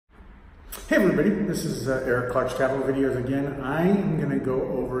Hey everybody, this is Eric Clark's Travel Videos again. I am going to go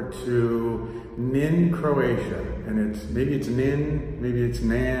over to Nin Croatia, and maybe it's Nin, maybe it's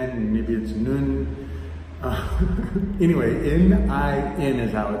Nan, maybe it's Nun. Anyway, N-I-N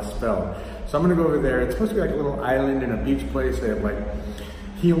is how it's spelled. So I'm going to go over there. It's supposed to be like a little island in a beach place. They have like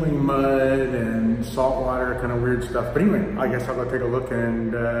healing mud and salt water, kind of weird stuff. But anyway, I guess I'll go take a look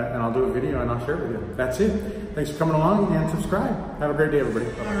and I'll do a video and I'll share it with you. That's it. Thanks for coming along and subscribe. Have a great day, everybody.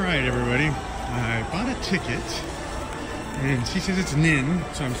 All right, everybody. I bought a ticket and she says it's Nin,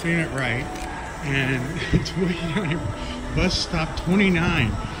 so I'm saying it right. And it's way down here, bus stop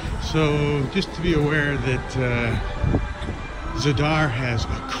 29. So just to be aware that Zadar has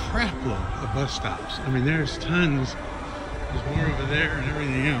a crap load of bus stops. I mean, there's tons. There's more over there and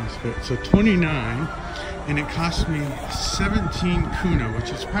everything else. But so 29, and it cost me 17 kuna,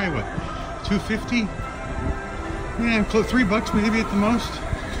 which is probably what, 250? Yeah, $3 maybe at the most.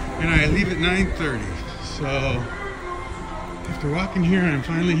 And I leave at 9:30. So after walking here, I'm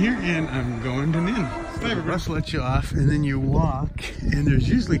finally here, and I'm going to Nin. So the bus lets you off, and then you walk, and there's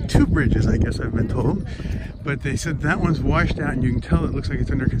usually two bridges, I guess I've been told. But they said that one's washed out, and you can tell it looks like it's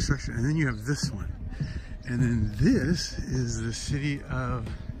under construction. And then you have this one. And then this is the city of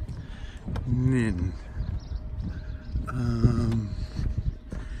Nin. And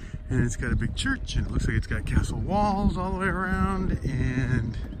it's got a big church, and it looks like it's got castle walls all the way around,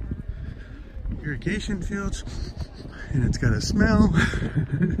 and irrigation fields, and it's got a smell.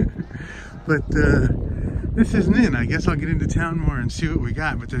 But this is Nin. I guess I'll get into town more and see what we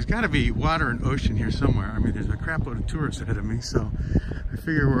got, but there's got to be water and ocean here somewhere. I mean, there's a crap load of tourists ahead of me, so I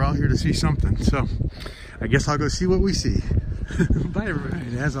figure we're all here to see something. So I guess I'll go see what we see. Bye, everybody.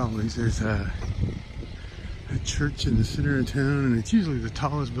 Right, as always, there's a church in the center of town, and it's usually the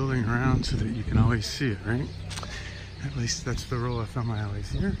tallest building around so that you can always see it, right? At least that's the rule I found my always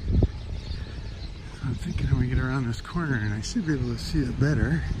here. So I'm thinking when we get around this corner, and I should be able to see it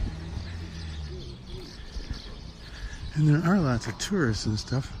better. And there are lots of tourists and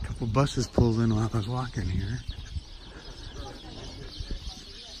stuff. A couple buses pulled in while I was walking here.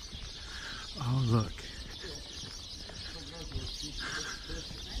 Oh, look.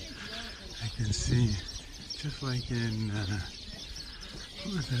 I can see, just like in,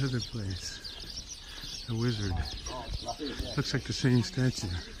 what was that other place? The Wizard. Looks like the same statue.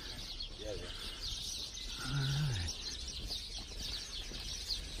 Alright.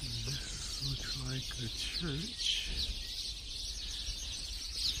 This looks like the church.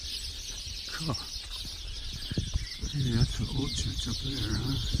 Cool. Maybe that's the old church up there,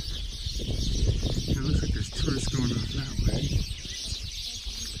 huh? It looks like there's tourists going up that way.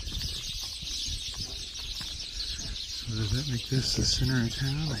 So does that make this the center of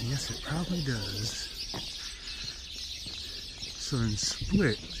town? I guess it probably does. So in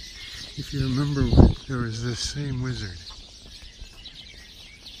Split, if you remember, there was this same wizard.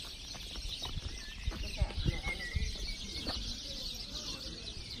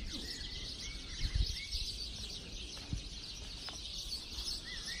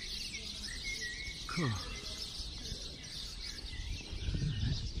 Cool.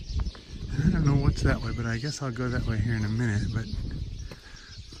 I don't know what's that way, but I guess I'll go that way here in a minute. But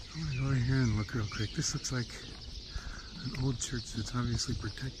I'm gonna go over here and look real quick. This looks like an old church that's obviously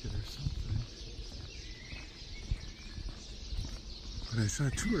protected or something. But I saw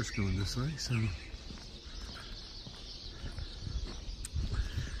tourists going this way, so.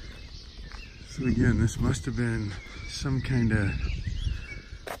 So again, this must have been some kind of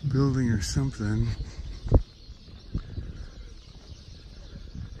building or something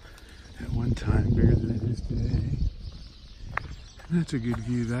at one time, bigger than it is today. And that's a good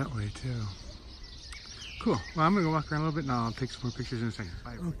view that way too. Cool. Well, I'm gonna go walk around a little bit and I'll take some more pictures in a second.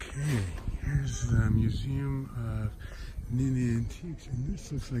 Bye. Okay, here's the Museum of Nin Antiques, and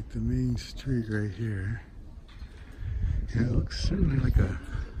this looks like the main street right here. Yeah, it looks certainly like a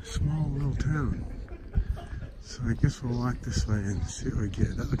small little town. So I guess we'll walk this way and see what we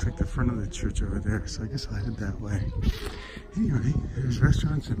get. That looks like the front of the church over there, so I guess I'll head that way. Anyway, there's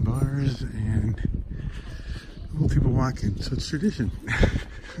restaurants and bars and old people walking, so it's tradition.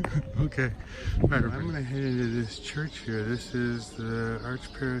 Okay, right, I'm gonna head into this church here. This is the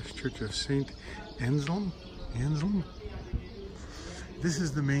Archparish Church of St. Anselm. This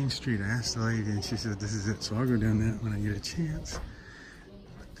is the main street. I asked the lady and she said this is it, so I'll go down that when I get a chance.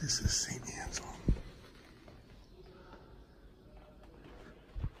 But this is St. Anselm.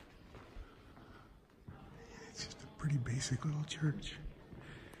 It's just a pretty basic little church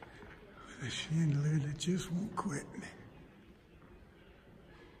with a chandelier that just won't quit.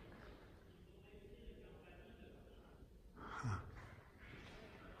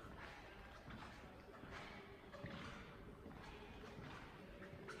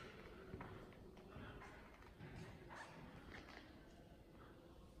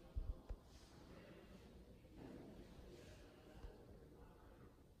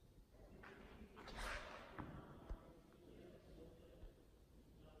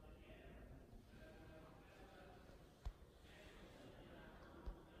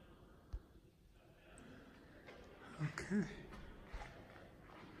 Okay.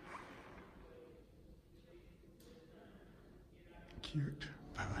 Cute.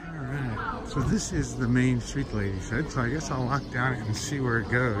 Alright, so this is the main street, the lady said, so I guess I'll walk down it and see where it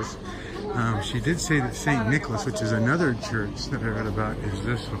goes. She did say that St. Nicholas, which is another church that I read about, is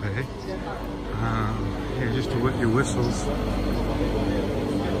this way. Here, just to wet your whistles.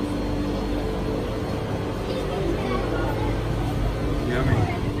 Yummy.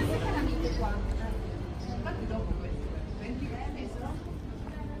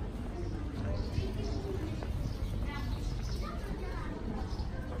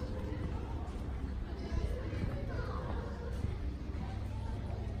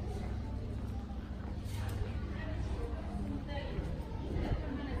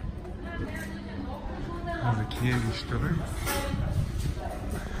 The candy store.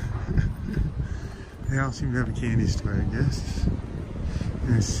 They all seem to have a candy store, I guess.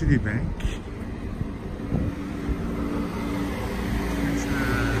 And a Citibank. It's a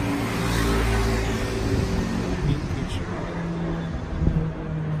neat picture.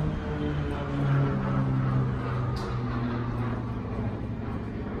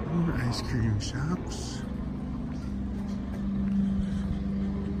 More ice cream shops.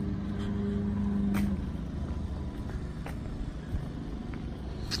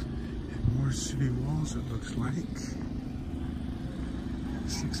 City walls, it looks like.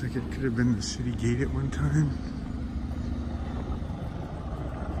 This looks like it could have been the city gate at one time.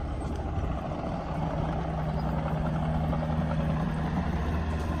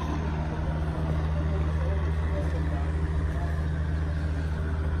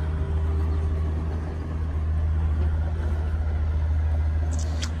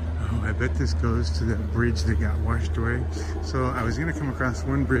 I bet this goes to that bridge that got washed away. So I was gonna come across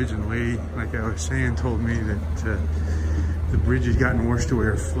one bridge, and the lady, like I was saying, told me that the bridge had gotten washed away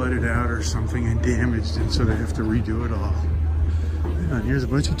or flooded out or something and damaged, and so they have to redo it all. Yeah, and here's a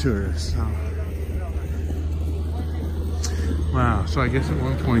bunch of tourists. So. Wow, so I guess at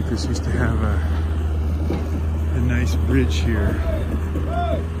one point this used to have a nice bridge here.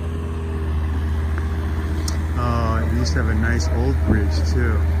 Oh, it used to have a nice old bridge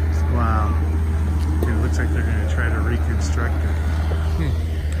too. Wow. It looks like they're going to try to reconstruct it.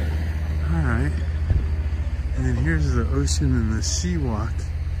 Alright. And then here's the ocean and the sea walk.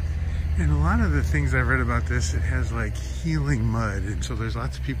 And a lot of the things I've read about this, it has like healing mud. And so there's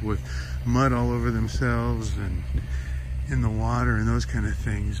lots of people with mud all over themselves and in the water and those kind of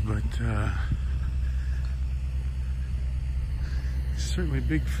things. But certainly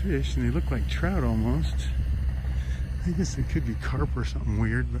big fish, and they look like trout almost. I guess they could be carp or something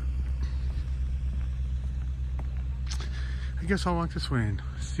weird, but I guess I'll walk this way and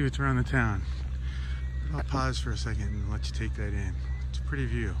see what's around the town. I'll pause for a second and let you take that in. It's a pretty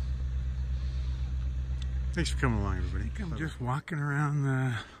view. Thanks for coming along, everybody. I'm just walking around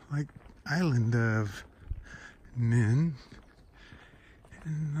the island of Nin,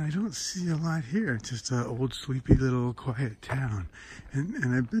 and I don't see a lot here. It's just an old, sleepy little quiet town,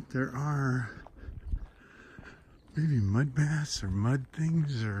 and I bet there are maybe mud baths or mud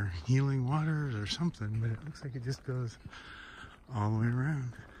things or healing waters or something, but it looks like it just goes all the way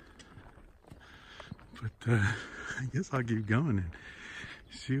around. But I guess I'll keep going and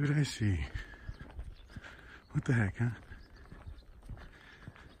see what I see. What the heck, huh?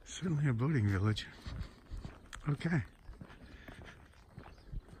 Certainly a boating village. Okay.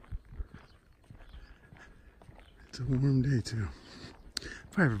 It's a warm day too.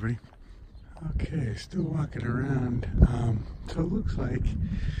 Bye, everybody. Okay, still walking around. So it looks like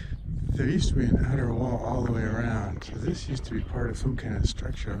there used to be an outer wall all the way around. So this used to be part of some kind of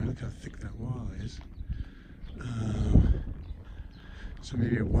structure. I mean, look how thick that wall is. So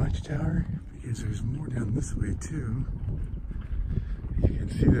maybe a watchtower, because there's more down this way too. You can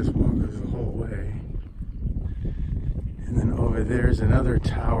see this wall goes the whole way. And then over there's another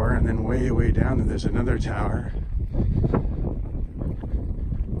tower, and then way, way down there there's another tower.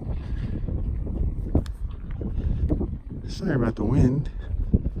 Sorry about the wind.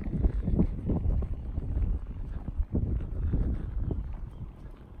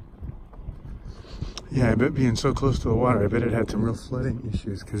 Yeah, I bet being so close to the water, I bet it had some real flooding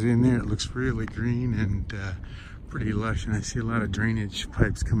issues, because in there it looks really green and pretty lush, and I see a lot of drainage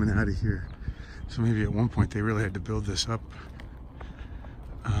pipes coming out of here. So maybe at one point they really had to build this up.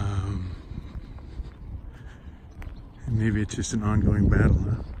 And maybe it's just an ongoing battle,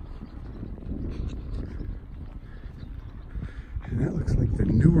 huh? And that looks like the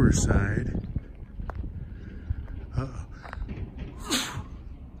newer side. Uh-oh.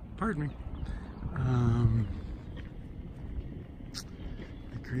 Pardon me.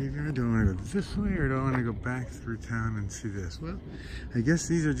 The graveyard, don't want to go to the this way, or do I want to go back through town and see this? Well, I guess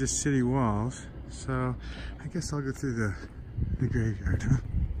these are just city walls, so I guess I'll go through the graveyard, huh?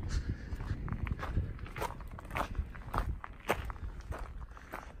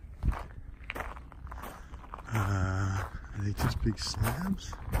 Are they just big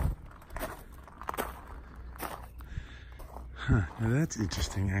slabs? Huh, now that's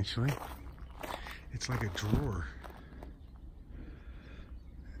interesting actually. It's like a drawer.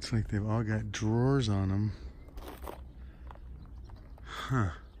 It's like they've all got drawers on them. Huh.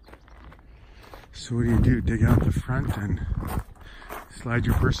 So what do? Dig out the front and slide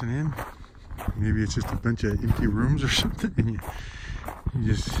your person in? Maybe it's just a bunch of empty rooms or something, and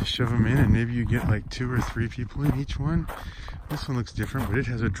you just shove them in, and maybe you get like 2 or 3 people in each one. This one looks different, but it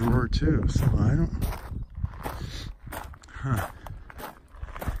has a drawer too, so I don't... Huh.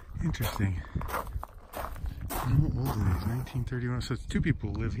 Interesting. How old are these? 1931. So it's 2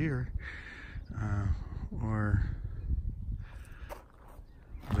 people live here, or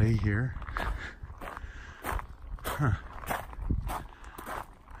lay here. Huh.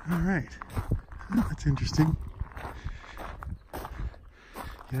 All right. That's interesting.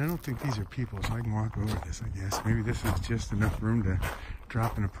 Yeah, I don't think these are people, so I can walk over this, I guess. Maybe this is just enough room to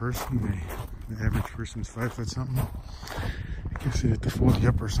drop in a person. The average person's 5 foot something. I guess they have to fold you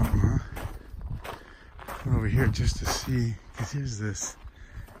up or something, huh? Come over here just to see, because here's this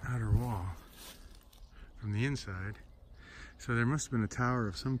outer wall from the inside. So there must have been a tower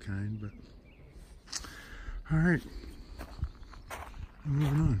of some kind, but... Alright.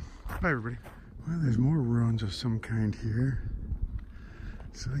 Moving on. Bye, everybody. Well, there's more ruins of some kind here.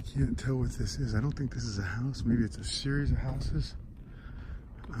 So I can't tell what this is. I don't think this is a house. Maybe it's a series of houses.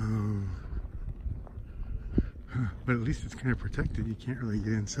 But at least it's kind of protected. You can't really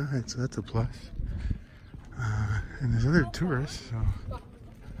get inside, so that's a plus. And there's other tourists, so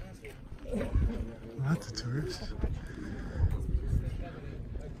lots of tourists.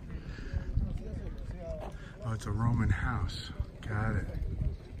 Oh, it's a Roman house. Got it.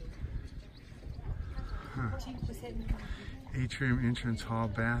 Huh. Atrium, entrance hall,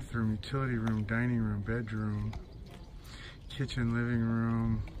 bathroom, utility room, dining room, bedroom, kitchen, living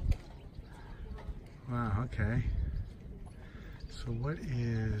room. Wow, okay. So what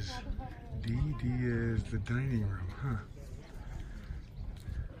is D? D is the dining room, huh?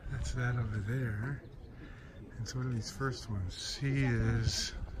 That's that over there. And so what are these first ones? C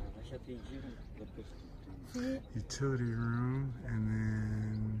is utility room, and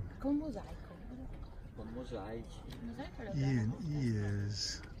then E and E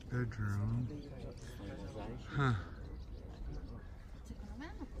is bedroom. Huh.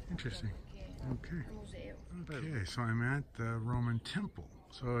 Interesting. Okay. Okay, so I'm at the Roman temple.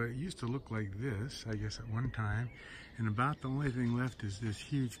 So it used to look like this, I guess, at one time. And about the only thing left is this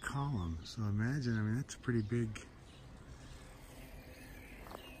huge column. So imagine, I mean, that's a pretty big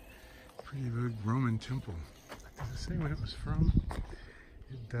Roman temple. Does it say when it was from?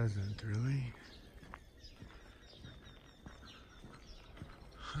 It doesn't really.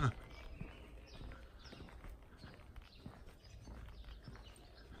 Huh.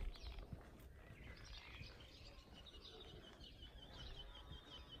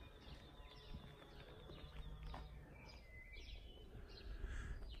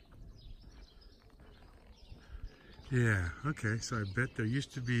 Yeah, okay, so I bet there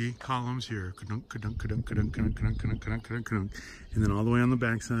used to be columns here, and then all the way on the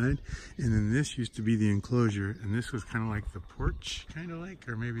back side, and then this used to be the enclosure, and this was kind of like the porch, kind of like,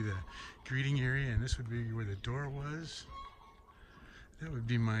 or maybe the greeting area, and this would be where the door was. That would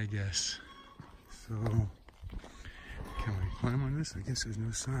be my guess. So, can we climb on this? I guess there's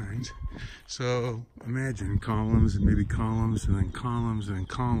no signs. So, imagine columns, and maybe columns, and then columns, and then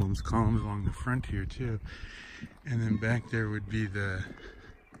columns along the front here too. And then back there would be the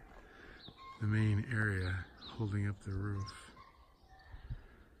main area holding up the roof.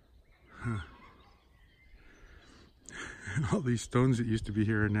 Huh. And all these stones that used to be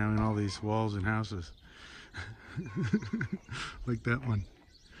here are now in all these walls and houses. Like that one.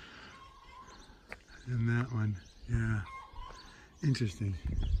 And that one. Yeah. Interesting.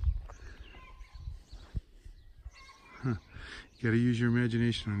 Huh. You gotta use your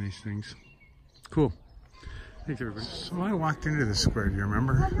imagination on these things. Cool. Thanks, everybody. So I walked into the square, do you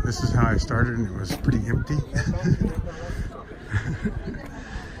remember? This is how I started, and it was pretty empty.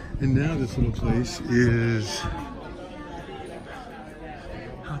 And now this little place is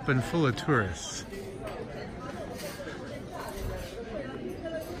hopping full of tourists.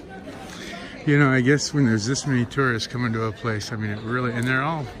 You know, I guess when there's this many tourists coming to a place, I mean, it really, and they're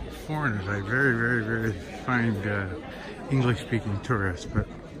all foreigners. I very, very, very find English-speaking tourists, but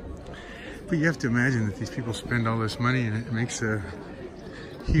But you have to imagine that these people spend all this money and it makes a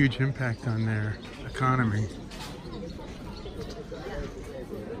huge impact on their economy.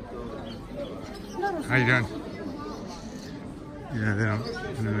 How you doing? Yeah, they don't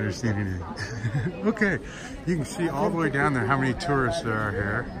understand anything. Okay, you can see all the way down there how many tourists there are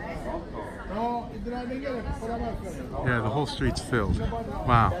here. Yeah, the whole street's filled.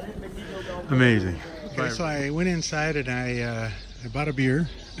 Wow, amazing. Okay, so I went inside and I bought a beer,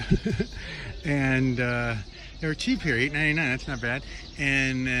 and they were cheap here, $8.99. That's not bad.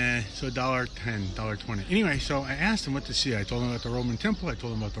 And so $1.10, $1.20. Anyway, so I asked him what to see. I told him about the Roman temple. I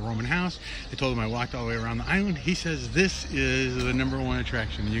told him about the Roman house. I told him I walked all the way around the island. He says this is the #1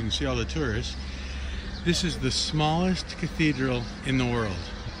 attraction. You can see all the tourists. This is the smallest cathedral in the world.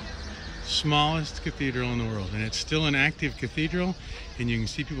 Smallest cathedral in the world, and it's still an active cathedral, and you can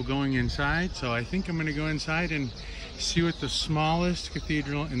see people going inside. So I think I'm going to go inside and see what the smallest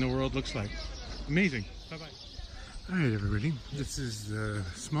cathedral in the world looks like. Amazing. Bye-bye. All right, everybody, this is the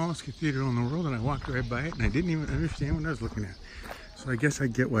smallest cathedral in the world, and I walked right by it and I didn't even understand what I was looking at. So I guess I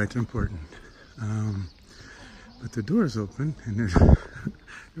get why it's important. But the door is open, and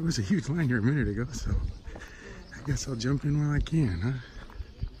there was a huge line here a minute ago, so I guess I'll jump in while I can, huh?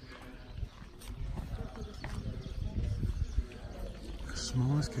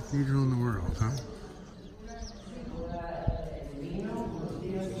 Smallest cathedral in the world, huh?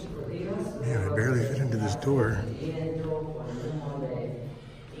 Man, I barely fit into this door.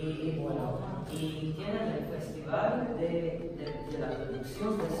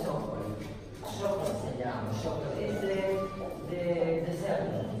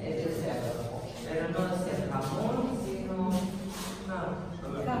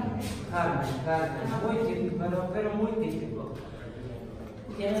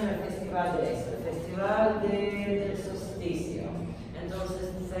 Tienen el festival de esto, el festival del solsticio. Entonces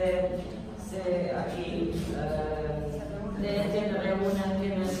aquí tienes el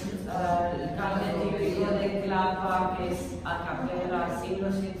cante típico de clava, que es a capela, sin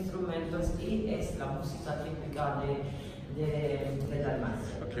los instrumentos, y es la música típica de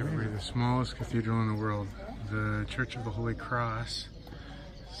Dalmacia. Okay, everybody, the smallest cathedral in the world, the Church of the Holy Cross,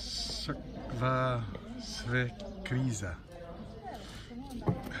 Crkva Svekriza.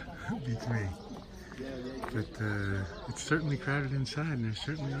 Beats me. But it's certainly crowded inside, and there's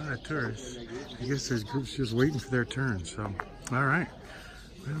certainly a lot of tourists. I guess there's groups just waiting for their turn, so all right.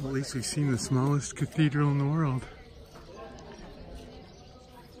 Well, at least we've seen the smallest cathedral in the world.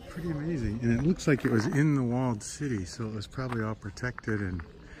 Pretty amazing. And it looks like it was in the walled city, so it was probably all protected and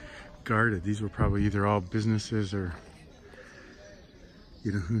guarded. These were probably either all businesses or,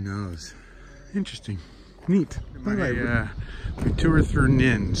 you know, who knows. Interesting. Neat. We toured through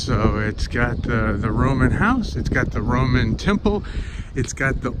Nin, so it's got the Roman house, it's got the Roman temple, it's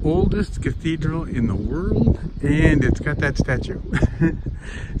got the oldest cathedral in the world, and it's got that statue.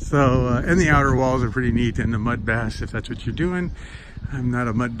 So, and the outer walls are pretty neat, and the mud baths, if that's what you're doing. I'm not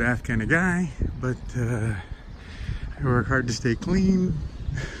a mud bath kind of guy, but I work hard to stay clean.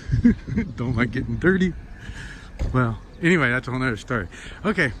 Don't like getting dirty. Well, anyway, that's a whole nother story.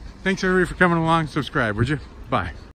 Okay, thanks everybody for coming along. Subscribe, would you? Bye.